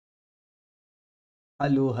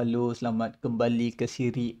Halo, selamat kembali ke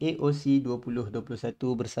Siri AOC 2021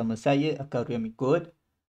 bersama saya, Akar yang ikut.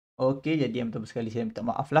 Okey, jadi yang pertama sekali saya minta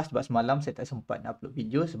maaf lah sebab semalam saya tak sempat nak upload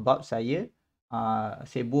video sebab saya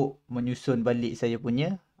sibuk menyusun balik saya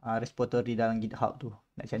punya repository dalam GitHub tu.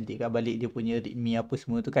 Nak cantikkan balik dia punya readme apa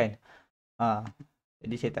semua tu kan. Ah,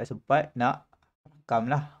 jadi saya tak sempat nak rakam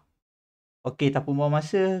lah. Okey, tanpa buang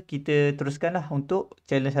masa, kita teruskanlah untuk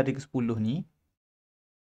challenge hari ke-10 ni.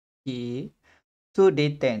 Okey. So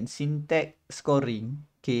day 10 syntax scoring.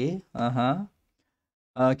 Okay.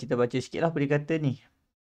 Kita baca sikit lah apa dia kata ni.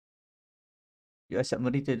 You are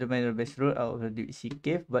submarine to the best road out of the deep sea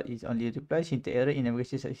cave, but it's only reply syntax error in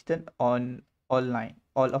navigation assistant on all line.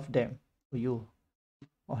 All of them. Oh you.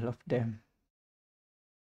 All of them.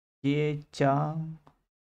 Okay,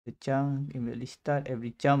 the chunk immediately start.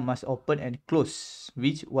 Every chunk must open and close.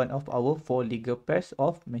 Which one of our 4 legal pairs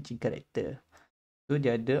of matching character? So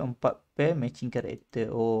dia ada 4 pair matching character.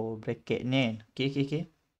 Oh, bracket ni. Okay.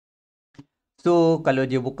 So kalau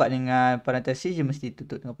dia buka dengan parenthesis, dia mesti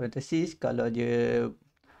tutup dengan parenthesis. Kalau dia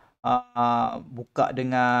buka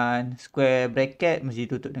dengan square bracket, mesti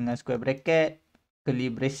tutup dengan square bracket. Curly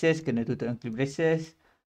braces kena tutup dengan curly braces.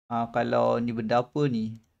 Kalau ni benda apa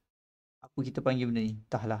ni? Apa kita panggil benda ni?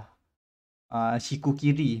 Entahlah. Siku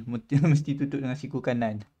kiri mesti tutup dengan siku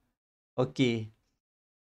kanan. Okay.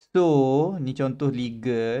 So ni contoh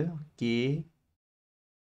legal. Okay.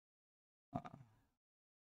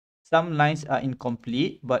 Some lines are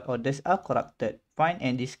incomplete but others are corrupted. Find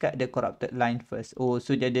and discard the corrupted line first. Oh,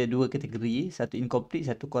 so dia ada dua kategori. Satu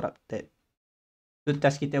incomplete, satu corrupted. So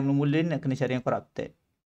task kita yang mula-mula nak kena cari yang corrupted.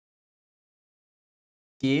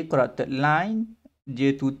 Okay, corrupted line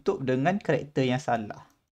dia tutup dengan karakter yang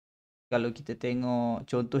salah. Kalau kita tengok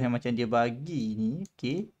contoh yang macam dia bagi ni,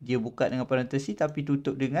 okay, dia buka dengan parenthesis tapi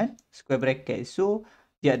tutup dengan square bracket. So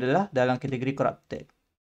dia adalah dalam kategori corrupted.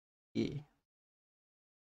 Okay.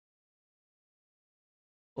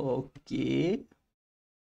 Okay.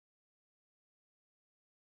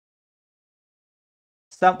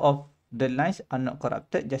 Some of the lines are not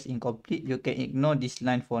corrupted, just incomplete. You can ignore this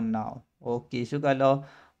line for now. Okay, so kalau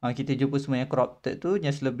kita jumpa semua yang corrupted tu, yang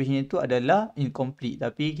selebihnya tu adalah incomplete.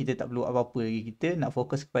 Tapi kita tak perlu apa-apa lagi. Kita nak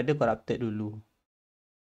fokus kepada corrupted dulu.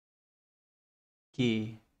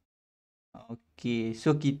 Okay. Okay,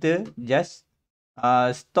 so kita just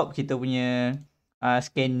stop kita punya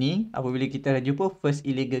scanning apabila kita dah jumpa first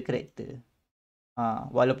illegal character.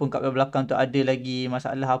 Walaupun kat belakang tu ada lagi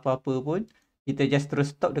masalah apa-apa pun, kita just terus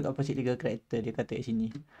stop dekat first illegal character, dia kata kat sini.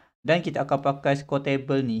 Dan kita akan pakai score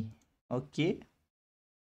table ni. Okay.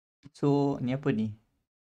 So ni apa ni?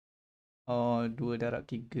 Oh, 2 darab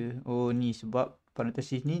 3. Oh ni sebab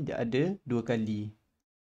parenthesis ni dia ada 2 kali.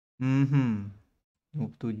 57.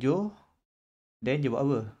 Then dia buat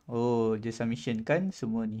apa? Oh, dia submission kan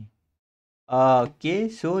semua ni.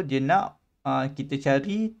 Okay, so dia nak kita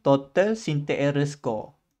cari total syntax error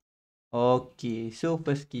score. Okay, so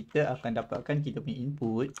first kita akan dapatkan kita punya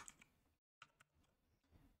input.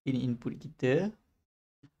 Ini input kita.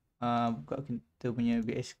 Buka kita punya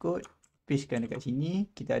VS Code. Pastekan dekat sini.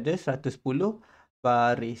 Kita ada 110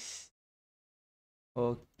 baris.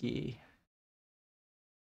 Okay.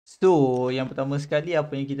 So, yang pertama sekali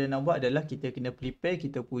apa yang kita nak buat adalah kita kena prepare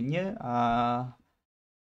kita punya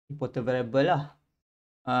important variable lah.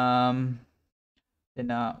 Kita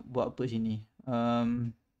nak buat apa sini?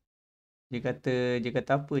 Dia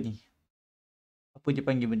kata apa ni? Apa dia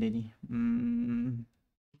panggil benda ni?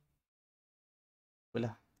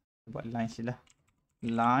 Apalah. Buat lines je lah.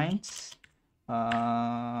 Lines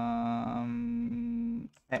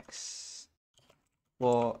X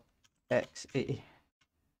for X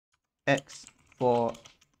X for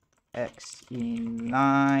X in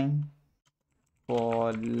line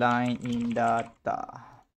for line in data.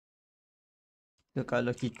 So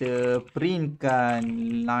kalau kita printkan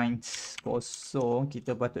lines kosong,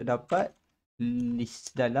 kita patut dapat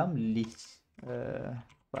list dalam list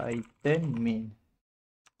Python main.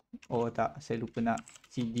 Oh tak, saya lupa nak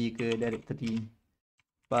cd ke directory.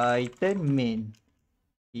 Python main.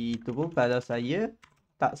 Itu pun kalau saya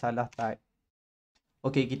tak salah type.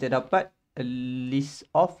 Okay, kita dapat a list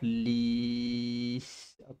of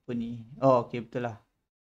list. Apa ni? Oh, okay, betul lah.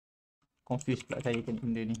 Confused pula saya kan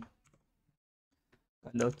benda ni.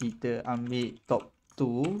 Kalau kita ambil top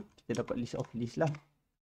 2, kita dapat list of list lah.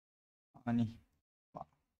 Ni.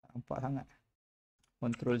 Nampak sangat.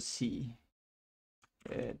 Ctrl C.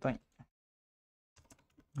 Tuan.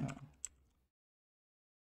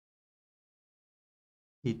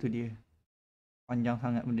 Itu dia. Panjang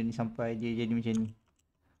sangat benda ni sampai dia jadi macam ni.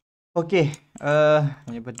 Okay.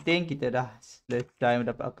 Yang penting kita dah selesai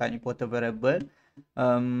mendapatkan important variable.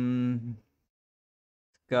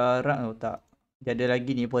 Sekarang tak. Jadi ada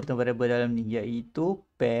lagi ni important variable dalam ni, iaitu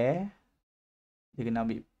pair. Kita kena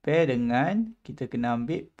ambil pair dengan kita kena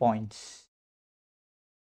ambil points.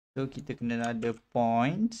 So kita kena ada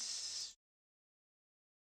points.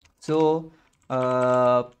 So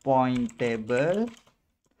point table,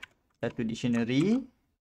 satu dictionary.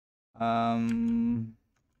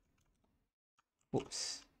 Oops.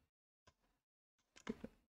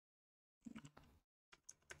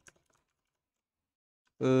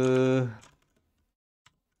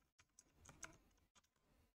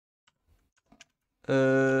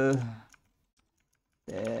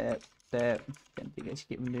 Tab cantik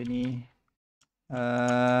sikit benda ni.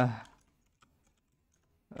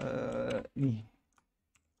 Ni.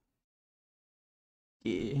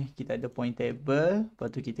 Okay, kita ada point table, lepas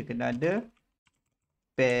tu kita kena ada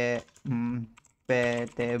pair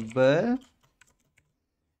table.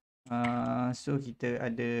 So kita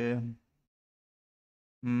ada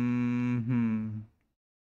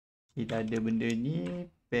kita ada benda ni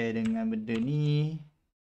pair dengan benda ni.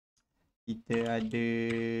 Kita ada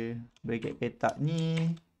bracket petak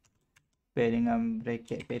ni pair dengan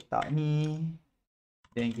bracket petak ni.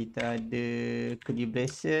 Dan kita ada curly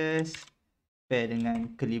braces pair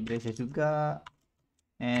dengan curly braces juga.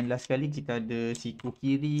 And last sekali kita ada siku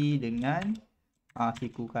kiri dengan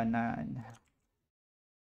siku kanan.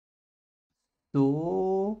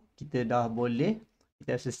 So kita dah boleh,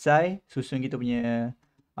 kita dah selesai susun kita punya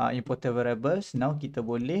important variables. Now kita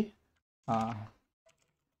boleh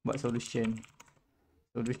buat solution.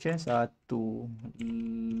 Solution satu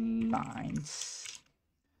lines.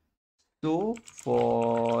 So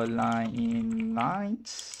for line in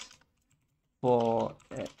lines, for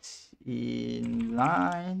x in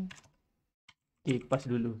line. Okay, pas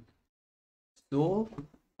dulu. So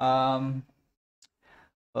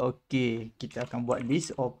okay, kita akan buat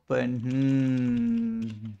list open.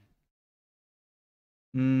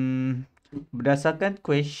 Berdasarkan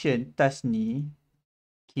question task ni,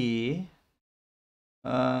 okay,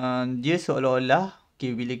 dia seolah-olah,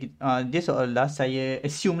 okay, bila dia seolah-olah saya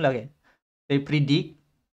assume lah kan, saya predict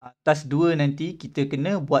task 2 nanti kita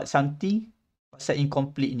kena buat something pasal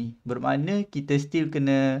incomplete ni. Bermakna kita still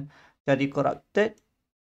kena cari corrupted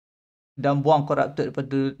dan buang corrupted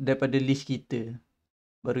daripada list kita,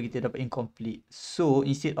 baru kita dapat incomplete. So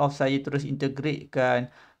instead of saya terus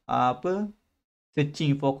integratekan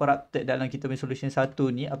searching for corrupted dalam kita punya solution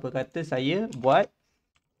satu ni, apa kata saya buat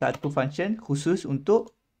satu function khusus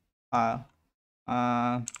untuk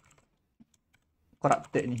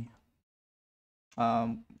corrupted ni.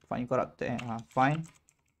 Find corrupted find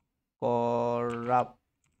corrupt,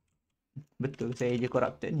 betul saya je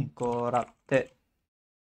corrupted ni, corrupted,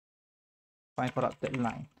 find corrupted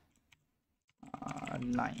line,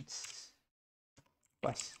 lines,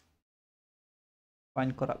 pas,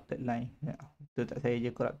 find corrupted line. Betul tak saya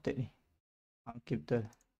je corrupted ni? Okay, betul.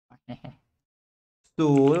 So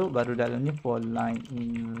baru dalam ni for line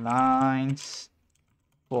in lines,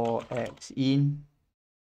 for x in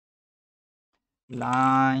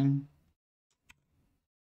line,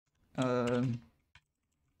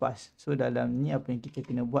 pas. So dalam ni apa yang kita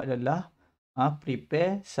kena buat adalah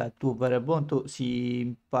prepare satu variable untuk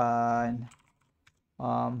simpan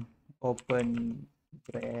open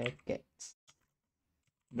brackets.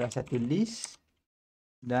 Dah satu list.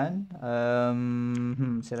 Dan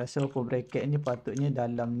saya rasa open bracket ni patutnya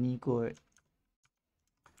dalam ni kot.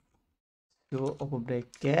 So open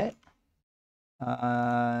bracket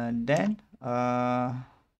then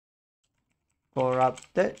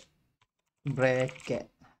corrupted bracket.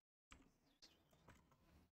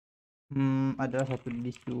 Adalah satu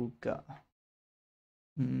list juga.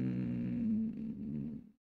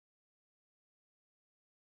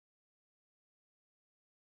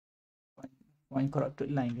 Find corrupted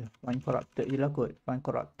line ke? Find corrupted je lah kot. Find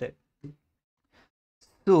corrupted.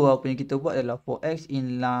 So apa yang kita buat adalah for x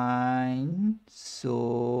in line.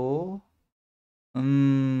 So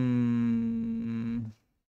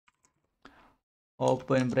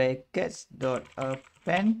open brackets dot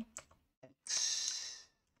append x.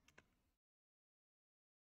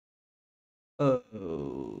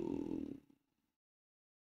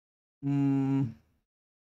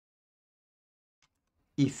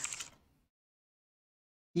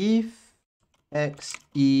 If x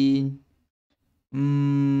in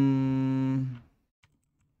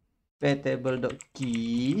pair table dot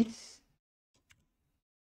keys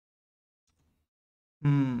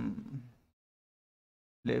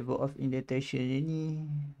level of indentation ni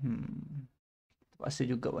terpaksa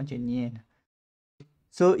juga macam ni kan.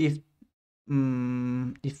 So if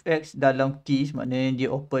if X dalam keys maknanya dia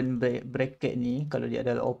open bracket ni. Kalau dia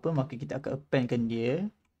adalah open maka kita akan appendkan dia.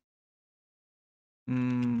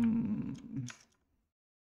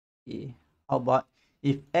 Okay. How about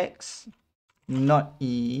if X not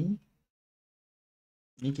in,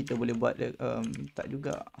 ni kita boleh buat tak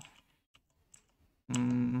juga.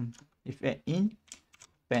 If X in,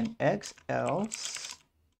 append X, else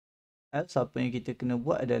apa yang kita kena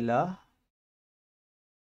buat adalah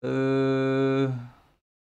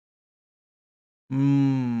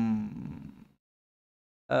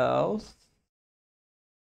else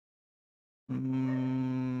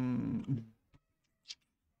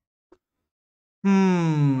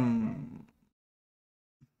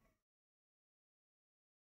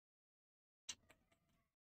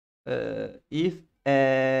if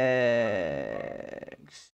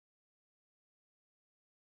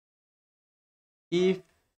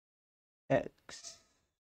X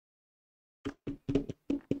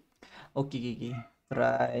okay.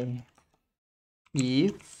 Try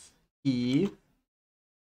if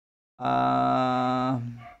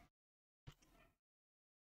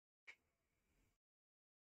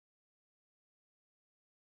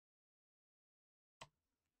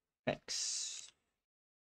X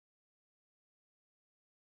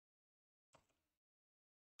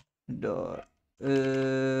dot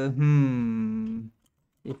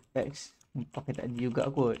if X pakai tak juga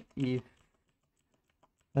kot. If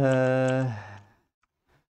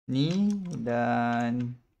ni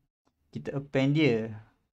dan kita append dia.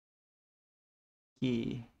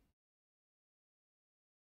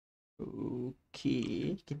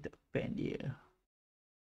 Okay, kita append dia.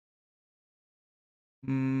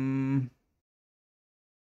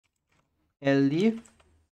 Elif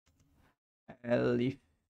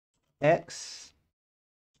X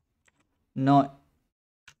not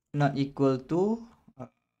equal to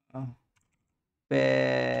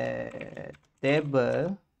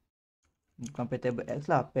table, bukan table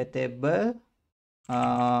X lah, table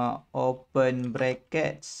open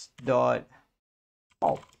brackets dot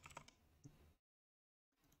pop.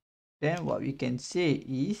 Then what we can say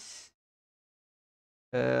is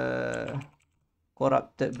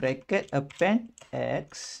corrupted bracket append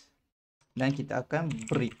X dan kita akan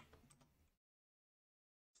break.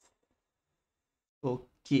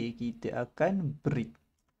 Okay, kita akan break.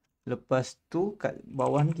 Lepas tu kat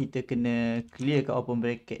bawah ni kita kena clear kat open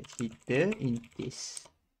bracket kita in case.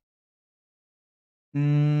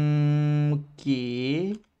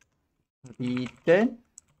 Okay. Return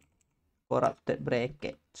corrupted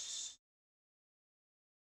brackets.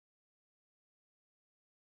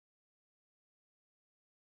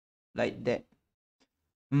 Like that.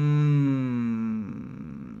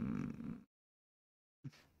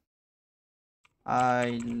 I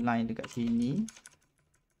line dekat sini.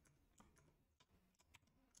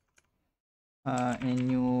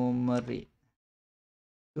 Enumerate.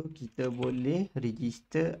 So kita boleh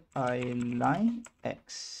register I line X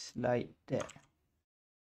like that.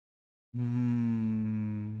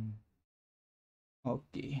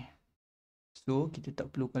 Okay. So kita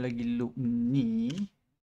tak perlukan lagi loop ni.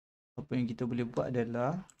 Apa yang kita boleh buat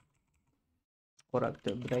adalah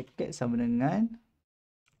corrupted bracket sama dengan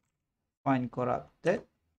find corrupted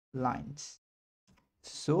lines.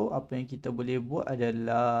 So apa yang kita boleh buat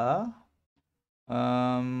adalah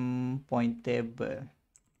point table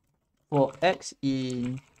for X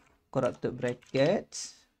in corrupted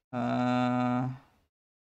brackets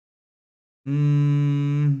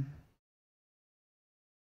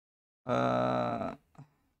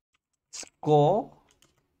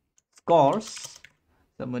scores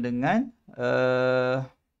sama dengan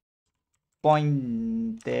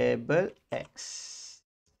point table X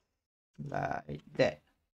like that,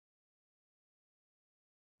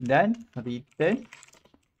 dan return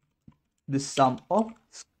the sum of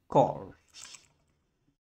scores.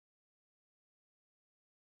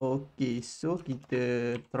 Okay, so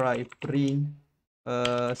kita try print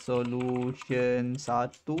solution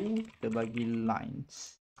 1, kita bagi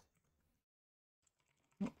lines.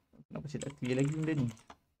 Kenapa saya tak clear lagi benda ni?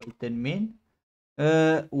 Python main.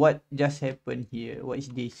 What just happened here? What is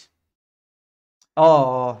this?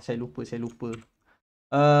 Oh, saya lupa.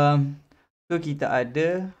 So kita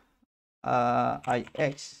ada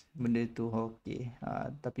ix benda tu. Okay.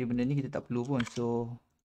 Tapi benda ni kita tak perlu pun. So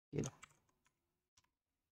okay lah.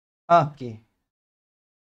 Okay.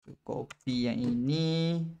 Copy yang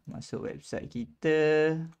ini, masuk website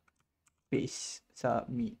kita, paste,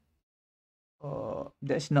 submit.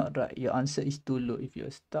 That's not right. Your answer is too low. If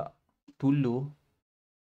you're stuck too low,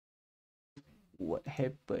 what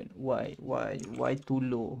happened? Why too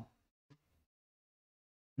low?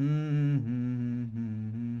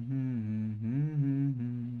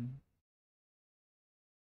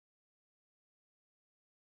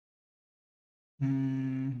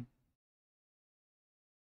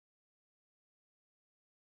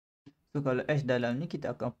 So kalau X dalam ni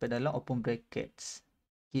kita akan apply dalam open brackets.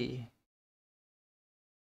 Okay.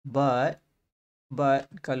 But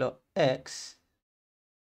kalau X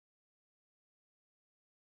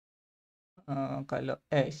kalau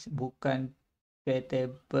X bukan pair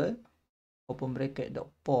table open bracket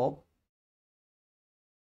dot pop,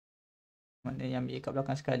 maknanya ambil kat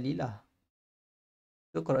belakang sekali lah.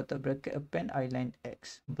 So corrected bracket append eyeline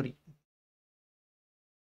X break.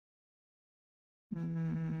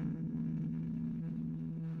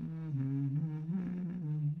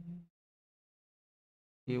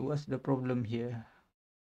 Okay, what's the problem here?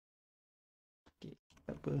 Okay,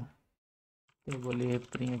 tak apa. Kita boleh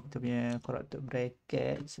print kita punya corrected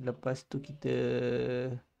bracket. Selepas tu kita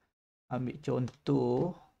ambil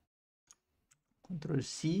contoh. Ctrl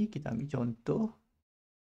C, kita ambil contoh.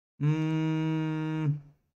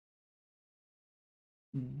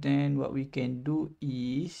 Then what we can do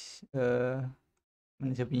is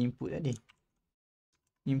mana saya punya input tadi?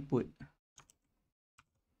 Input.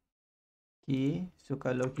 Okay, so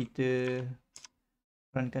kalau kita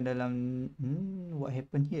runkan dalam what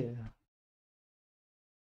happened here?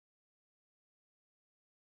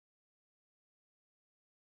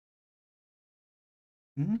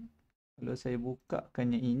 Kalau saya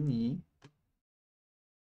bukakan yang ini,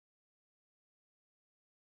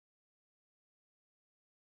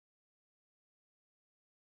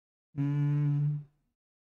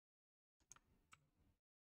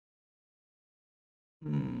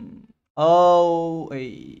 oh,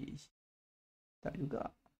 tak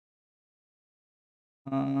juga.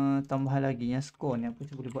 Tambah lagi yang score ni apa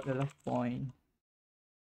saya boleh buat dalam point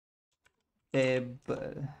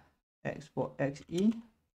table export x in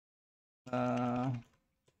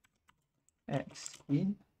x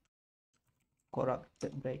in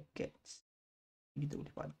corrected brackets. Kita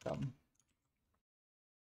boleh padam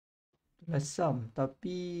sum,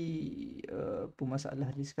 tapi apa masalah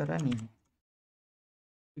dia sekarang ni?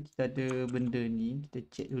 Kita ada benda ni, kita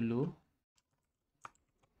check dulu.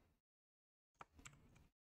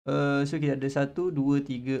 So kita ada 1, 2,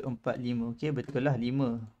 3, 4, 5. Okay, betul lah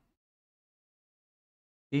 5.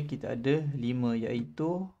 Okay, kita ada 5,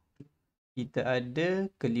 iaitu kita ada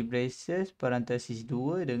curly braces parenthesis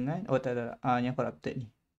 2 dengan tak yang corrupted ni.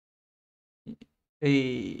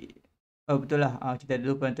 Betul lah. Kita ada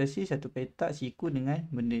 2 parenthesis, 1 petak siku dengan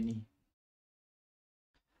benda ni.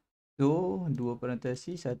 So 2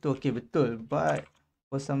 parenthesis 1. Okay, betul. But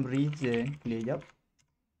for some reason, clear jap.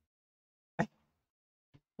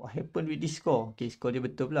 What happened with this score? Okay, score dia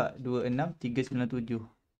betul pula. 26397.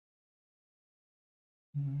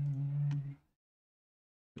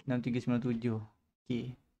 6397.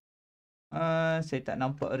 Okay. Saya tak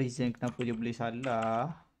nampak reason kenapa dia boleh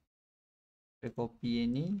salah. Saya copy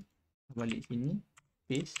yang ni, balik sini,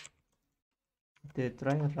 paste. Kita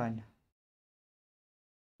try run.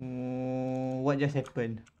 What just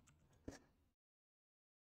happened?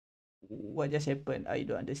 What just happened? I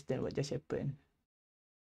don't understand what just happened.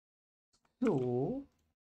 So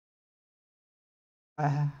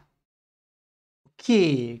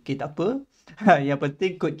okay, tak apa. Yang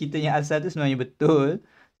penting kod kita yang asal tu sebenarnya betul.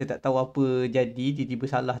 Saya tak tahu apa jadi, tiba-tiba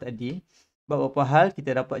salah tadi. Sebab beberapa hal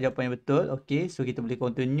kita dapat jawapan yang betul. Okay, so kita boleh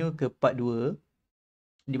continue ke part 2.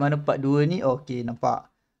 Di mana part 2 ni, okay, nampak.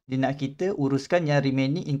 Dia nak kita uruskan yang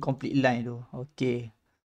remaining incomplete line tu. Okay.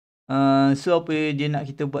 So apa dia nak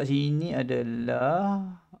kita buat sini adalah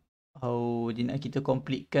dia nak kita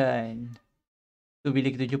completekan. So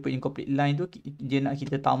bila kita jumpa incomplete line tu, dia nak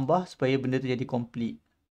kita tambah supaya benda tu jadi complete.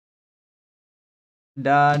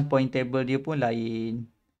 Dan point table dia pun lain.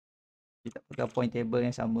 Dia tak pakai point table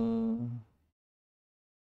yang sama.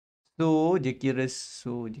 So dia kira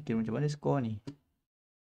macam mana score ni?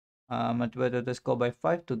 Multiply total score by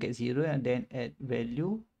 5 to get 0 and then add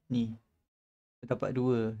value ni. Dapat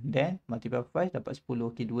 2. Then multiply 5 dapat 10.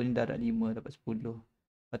 Okay, 2 ni darab 5 dapat 10.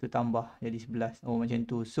 Lepas tu tambah jadi 11. Oh, macam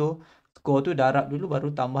tu. So score tu darab dulu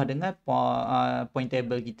baru tambah dengan point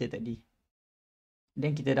table kita tadi.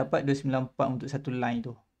 Then kita dapat 294 untuk satu line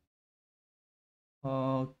tu.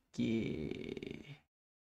 Okay.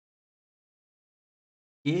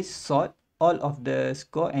 Okay, sort all of the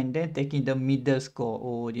score and then taking the middle score.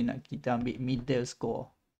 Oh, dia nak kita ambil middle score.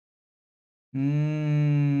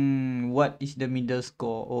 What is the middle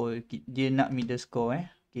score? Oh, dia nak middle score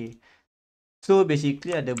Okay. So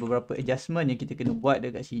basically ada beberapa adjustment yang kita kena buat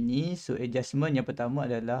dekat sini. So adjustment yang pertama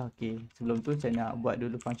adalah, okay, sebelum tu saya nak buat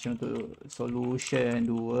dulu function untuk solution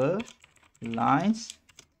 2 lines.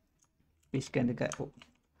 Pastekan dekat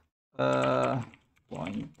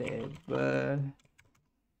point table.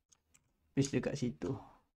 Paste dekat situ.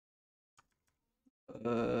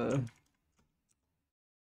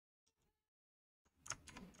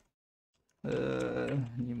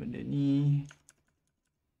 Ni benda ni.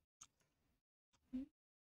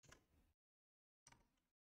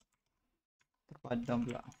 Terpadam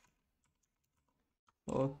pula.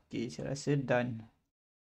 Okey, saya rasa done.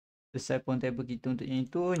 Selesai point table kita untuk yang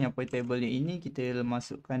itu. Yang point table yang ini kita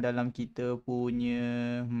masukkan dalam kita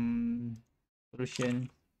punya solution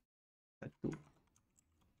 1.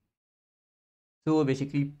 So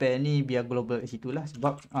basically pair ni biar global kat situ lah.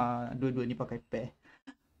 Sebab dua-dua ni pakai pair.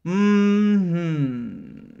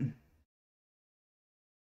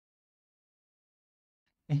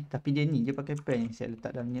 Tapi dia ni je pakai pen. Saya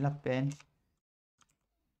letak dalam ni lah pen.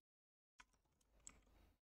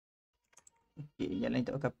 Okay, yang lain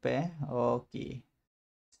tak pakai pen. Okay.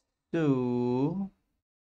 So,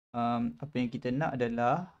 apa yang kita nak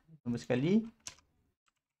adalah, nombor sekali,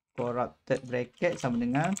 corrupted bracket sama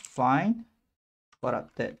dengan find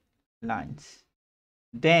corrupted lines.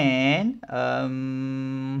 Then,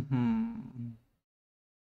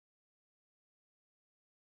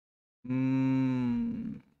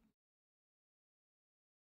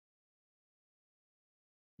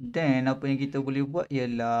 then apa yang kita boleh buat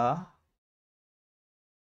ialah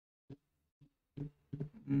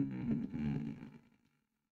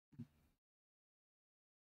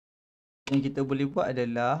yang kita boleh buat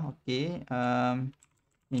adalah, okay,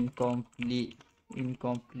 incomplete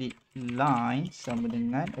line sama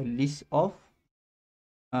dengan a list of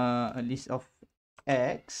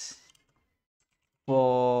x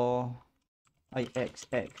for ix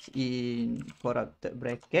in corrupted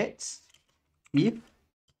brackets if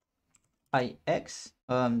ix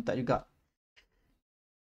tak juga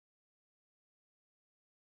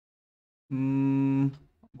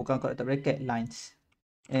bukan corrupted bracket, lines,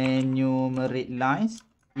 enumerate lines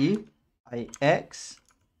if ix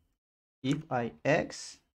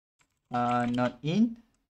not in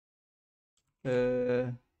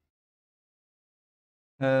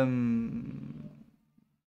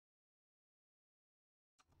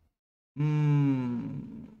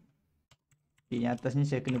yang atas ni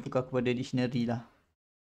saya kena tukar kepada dictionary lah.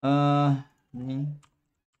 Ni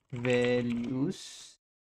values,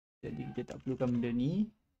 jadi kita tak perlukan benda ni.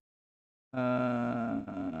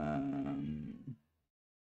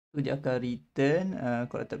 So dia akan return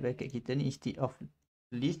corrupted bracket kita ni instead of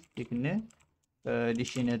list, dia kena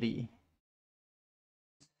dictionary.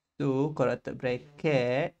 So corrupted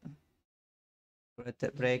bracket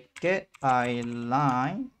I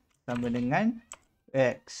line sama dengan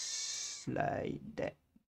x, like that.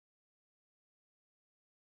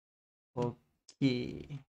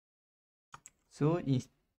 Okay. So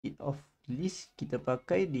instead of list kita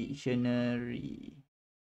pakai dictionary.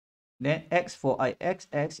 Then x for ix,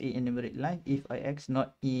 x in enumerate line if ix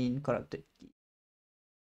not in corrupted key.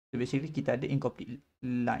 So basically kita ada incomplete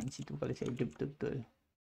line situ kalau saya betul-betul.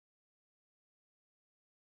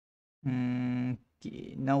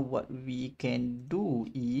 Okay, now what we can do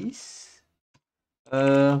is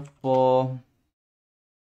for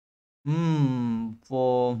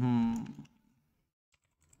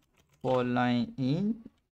line in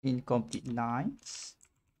incomplete lines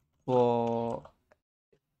for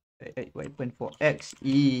x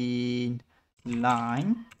in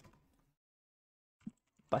line.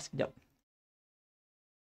 Pas sekejap.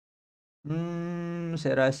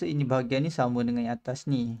 Saya rasa ini bahagian ni sama dengan yang atas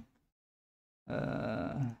ni.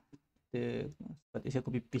 Sepatutnya saya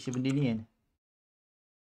copy paste benda ni kan.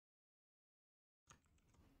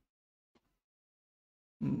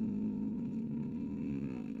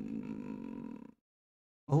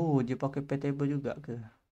 Oh, dia pakai pair table juga ke?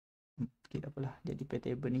 Okay, tak apalah. Jadi pair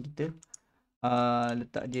table ni kita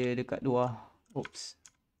letak dia dekat luar. Oops.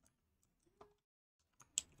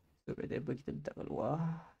 So pair table kita letak kat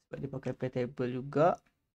luar sebab dia pakai pair table juga.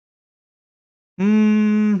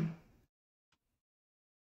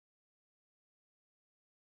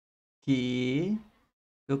 Okay.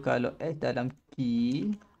 So kalau S dalam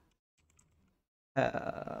key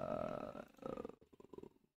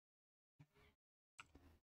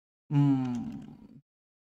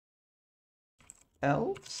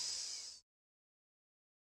else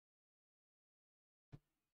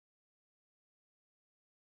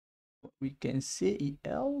we can say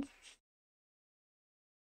else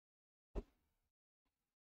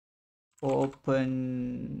open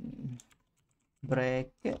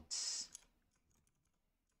brackets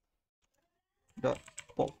dot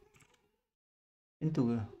pop.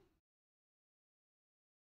 Itu ke?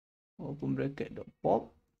 Open bracket dot pop.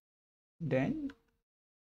 Then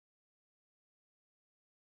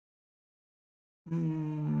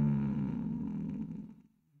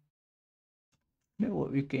then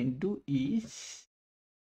what we can do is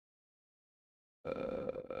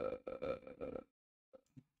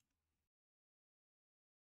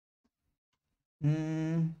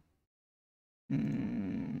hmm,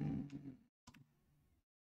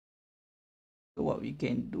 so what we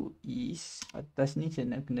can do is atas ni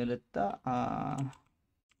saya nak kena letak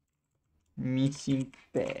missing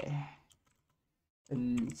pair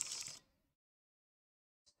list.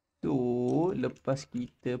 So lepas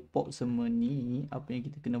kita pop semua ni, apa yang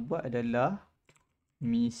kita kena buat adalah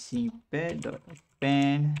missing pair dot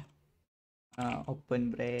append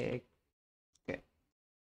open bracket.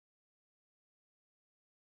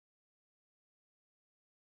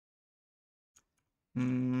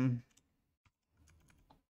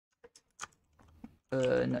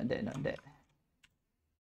 Not that.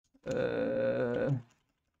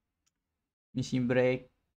 Missing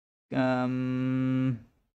break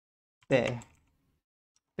pair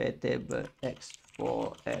table x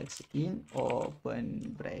for x in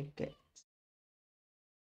open bracket.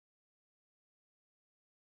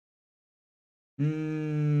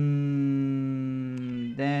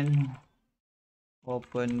 Then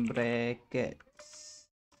open brackets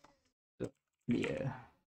clear.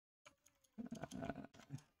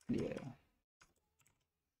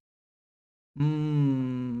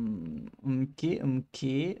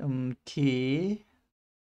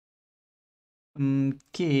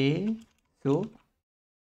 Okay. So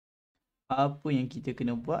apa yang kita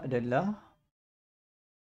kena buat adalah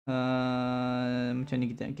macam ni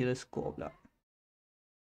kita nak kira score pula.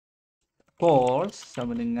 Scores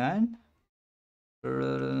sama dengan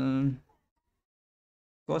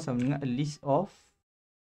a list of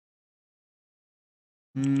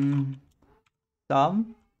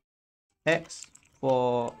sum x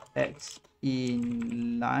for x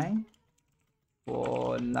in line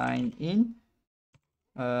for line in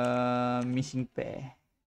missing pair.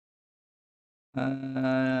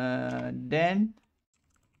 Then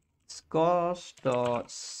scores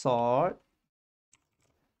dot sort,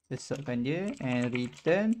 sortkan dia and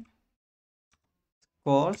return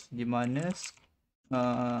scores di mana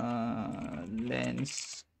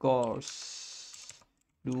length scores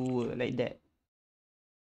 2 like that.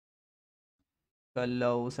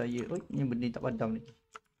 Kalau saya ni benda tak padam ni.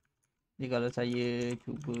 Jadi kalau saya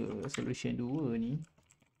cuba solution 2 ni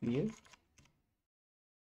clear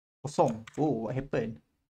kosong. Oh, what happened?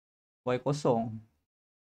 Why kosong?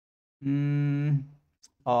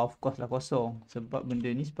 Of course lah kosong. Sebab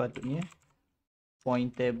benda ni sepatutnya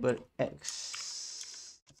point table x.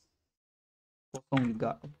 Kosong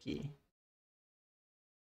juga. Okay.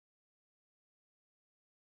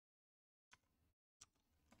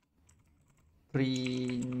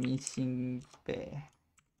 Print missing pair.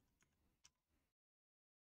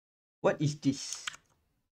 What is this?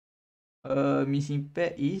 Missing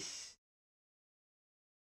pair is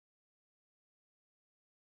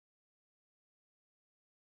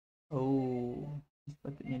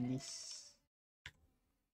sepatutnya list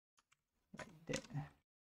like that.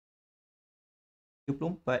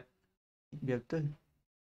 34 biar betul.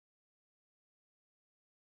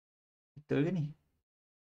 Betul ke ni?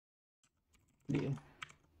 Clear.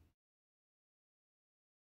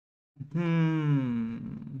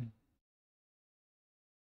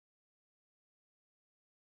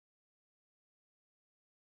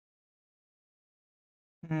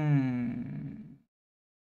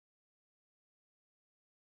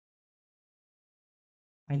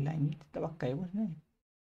 Highline ni tak pakai pun sebenarnya.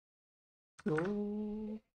 So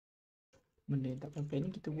benda yang tak pakai ni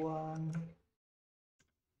kita buang.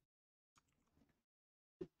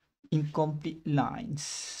 Incomplete lines.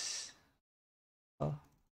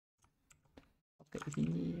 Pakai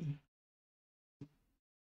sini.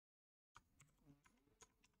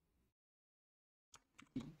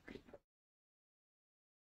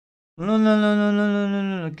 No.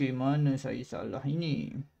 Okay, mana saya salah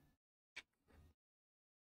ini?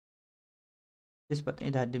 Dia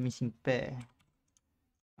sepatutnya dah ada missing pair.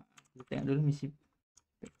 Kita tengok dulu missing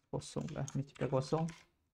pair kosong lah. Missing pair kosong.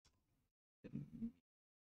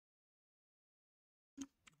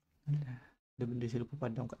 Ada benda saya lupa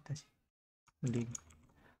padam kat atas. Benda ni.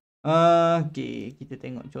 Okay, kita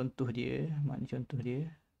tengok contoh dia. Mana contoh dia?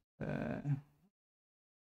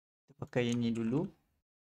 Kita pakai yang ni dulu.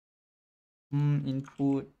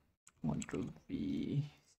 Input Ctrl V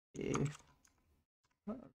save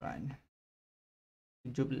Bukan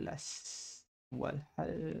 17.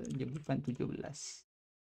 Walhal dia bukan 17.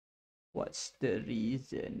 What's the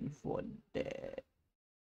reason for that?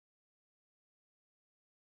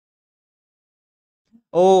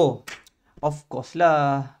 Oh, of course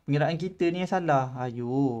lah. Pengiraan kita ni yang salah.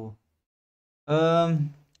 Ayuh.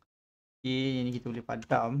 Okay, yang ni kita boleh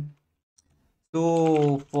padam.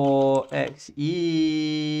 So, for X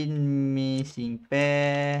in missing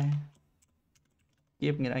pair.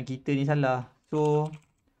 Okay, pengiraan kita ni salah. So,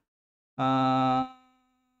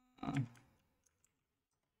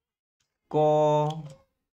 score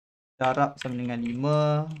darab sama dengan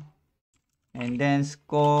 5. And then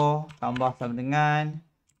score tambah sama dengan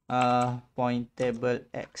point table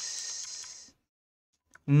X.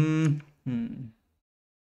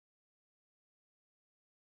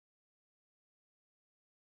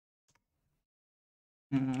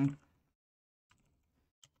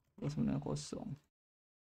 Sama dengan kosong.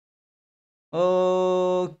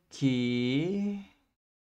 Okay.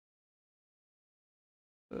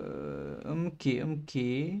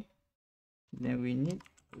 Okay. Then we need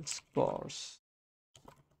scores.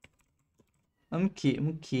 Okay.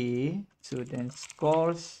 So then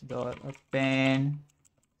scores dot append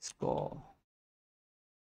score.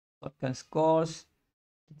 Dotkan scores.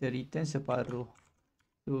 Kita return separuh.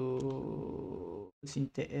 So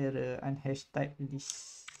syntax error unhash type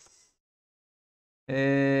list.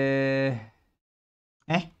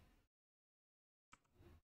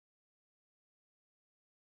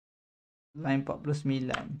 Line 49.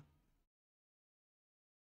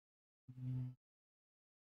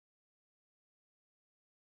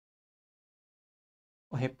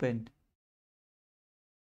 What happened?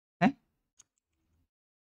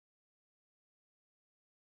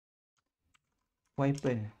 What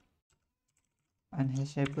happened?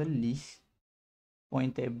 Unhashable list.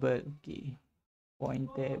 Point table. Okay. Point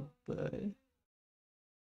table.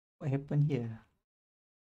 What happened here?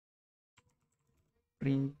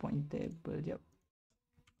 Print point table. Jap.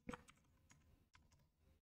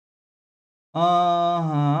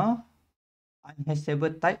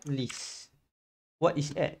 Unhashable type list. What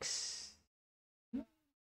is X?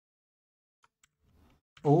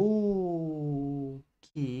 Oh,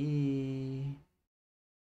 okay.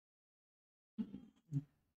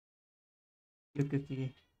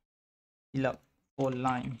 Okay. Hilap. For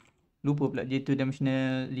line. Lupa pula dia tu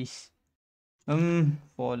dimensional list.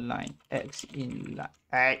 For line. X in line.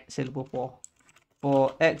 Saya lupa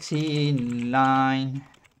for X in line.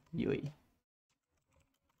 Yoi.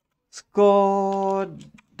 Score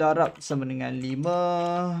darab sama dengan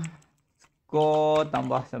 5. Score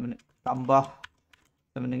tambah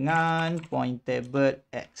sama dengan point table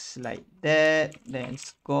X like that. Then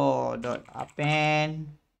score dot append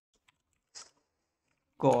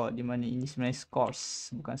score, di mana ini sebenarnya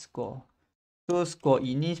scores bukan score. So score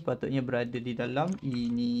ini sepatutnya berada di dalam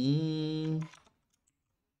ini.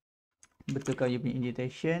 Betulkan you punya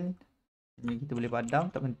indentation. Ini kita boleh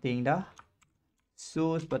padam, tak penting dah.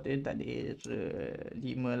 So sepatutnya tak ada error.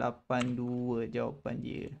 582 jawapan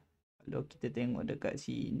dia. Kalau kita tengok dekat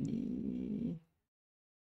sini.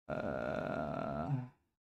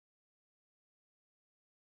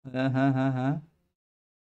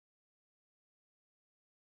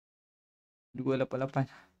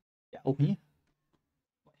 288. Jauhnya.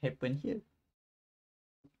 What happened here?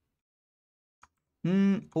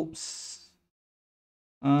 Oops.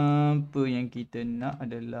 Apa yang kita nak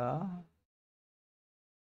adalah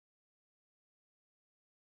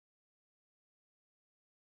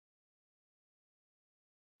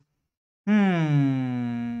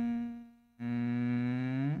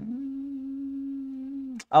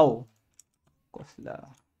Kos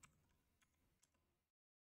lah.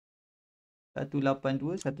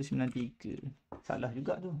 182 193. Salah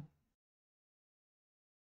juga tu.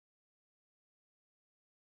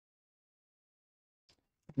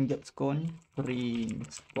 Pinjat skor ni. Print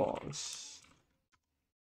scores.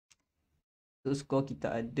 So skor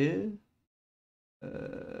kita ada.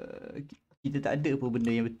 Kita tak ada apa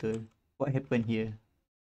benda yang betul. What happened here?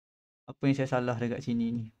 Apa yang saya salah dekat sini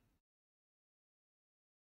ni?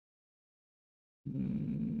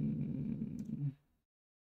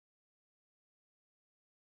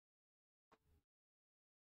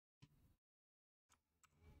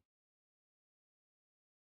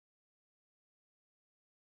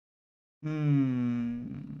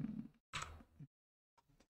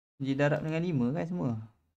 Dia darab dengan 5 kan semua?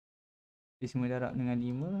 Dia semua darab dengan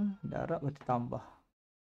 5. Darab atau tambah?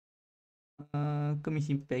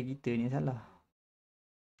 Missing pair kita ni salah.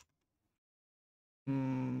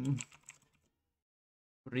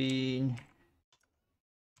 Print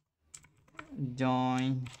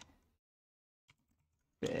join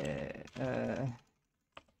pair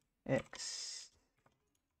x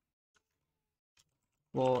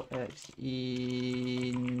for x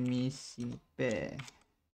in missing pair.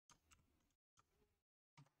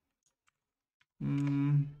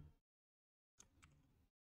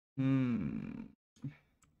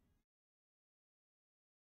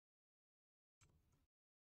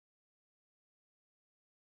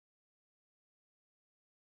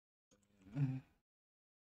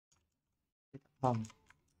 Faham.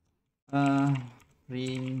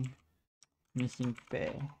 Print missing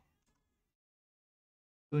pair.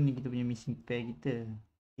 So ni kita punya missing pair kita.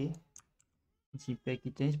 Okay. Missing pair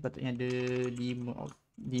kita ni sepatutnya ada 5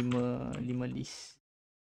 list.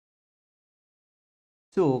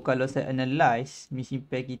 So kalau saya analyze missing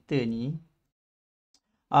pair kita ni,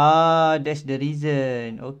 that's the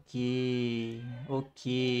reason. Okay.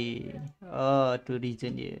 Tu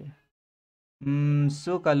reason dia.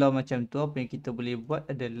 So kalau macam tu, apa yang kita boleh buat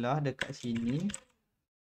adalah dekat sini,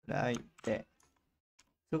 like that.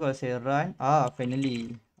 So kalau saya run,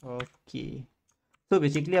 finally. Okay. So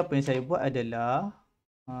basically apa yang saya buat adalah,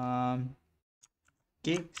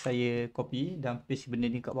 okay, saya copy dan paste benda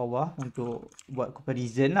ni kat bawah untuk buat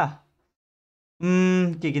comparison lah.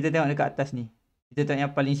 Okay, kita tengok dekat atas ni. Kita tengok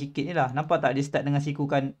yang paling sikit ni lah. Nampak tak dia start dengan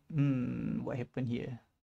sikukan, what happened here?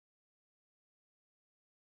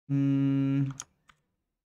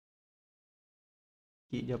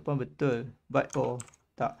 Okay, jawapan betul. But,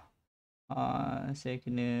 tak. Saya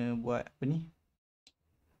kena buat apa ni?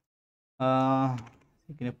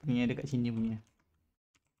 Saya kena print yang dekat sini punya.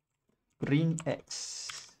 Print X.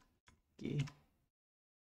 Okay.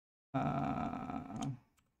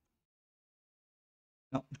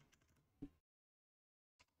 No.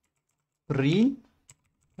 Print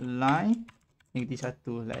line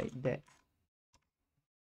 -1 like that.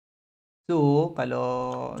 So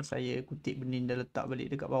kalau saya kutip benda ni dah letak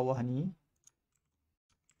balik dekat bawah ni.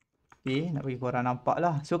 Okay, nak bagi korang nampak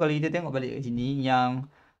lah. So kalau kita tengok balik kat sini, yang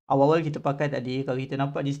awal-awal kita pakai tadi, kalau kita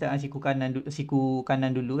nampak dia start dengan siku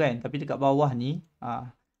kanan dulu kan. Tapi dekat bawah ni,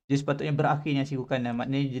 dia sepatutnya berakhir dengan siku kanan.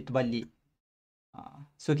 Maknanya dia terbalik.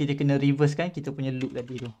 So kita kena reverse kan kita punya loop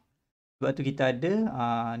tadi tu. Sebab tu kita ada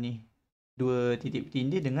ni 2 titik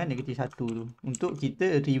bertindih dengan -1 tu. Untuk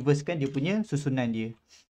kita reverse kan dia punya susunan dia.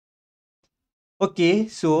 Okay,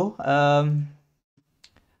 so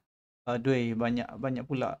banyak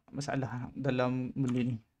pula masalah dalam benda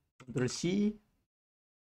ni. Ctrl C.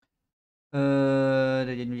 Dah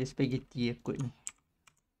jadi macam spaghetti kod ni.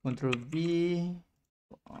 Ctrl V.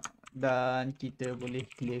 Dan kita boleh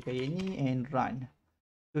clearkan yang ni and run.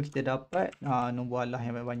 So kita dapat nombor alah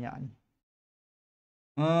yang banyak ni.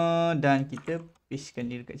 Dan kita pastekan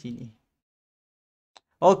dia dekat sini.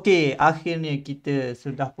 Okey, akhirnya kita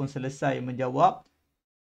sudah pun selesai menjawab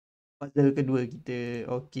puzzle kedua kita.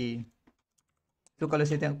 Okey. So kalau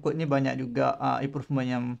saya tengok kod ni banyak juga improvement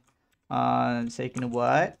yang saya kena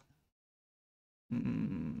buat.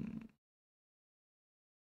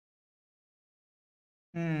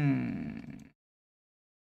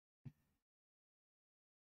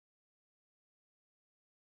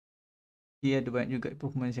 Dia ada banyak juga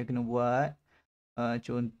improvement yang saya kena buat.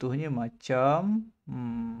 Contohnya macam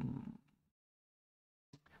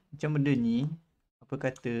benda ni, apa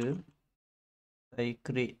kata saya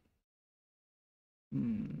create,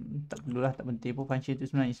 tak perlulah, tak penting pun function tu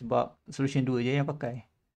sebenarnya sebab solution 2 je yang pakai.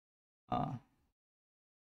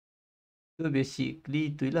 So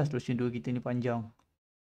basically itulah solution 2 kita ni panjang.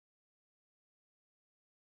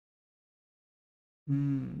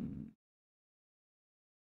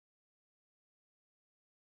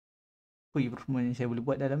 Apa improvement yang saya boleh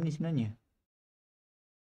buat dalam ni sebenarnya?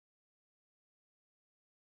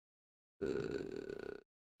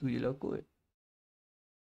 Tu je lah kot.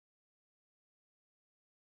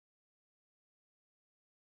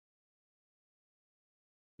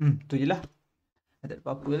 Tu je lah. Tak ada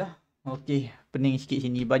apa-apa lah. Okay, pening sikit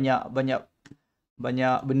sini. Banyak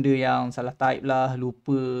benda yang salah type lah.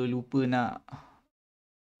 Lupa nak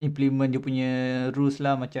implement dia punya rules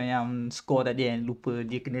lah. Macam yang score tadi kan. Lupa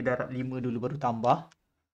dia kena darab 5 dulu baru tambah.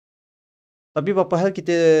 Tapi beberapa hal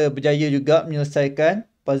kita berjaya juga menyelesaikan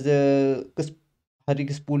puzzle hari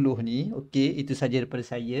ke-10 ni. Okay, itu saja daripada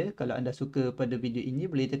saya. Kalau anda suka pada video ini,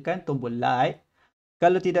 boleh tekan tombol like.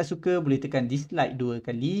 Kalau tidak suka, boleh tekan dislike 2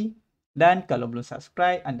 kali. Dan kalau belum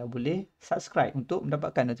subscribe, anda boleh subscribe untuk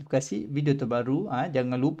mendapatkan notifikasi video terbaru.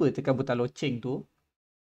 Jangan lupa tekan butang loceng tu.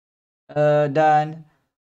 Dan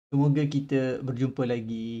semoga kita berjumpa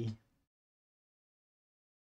lagi.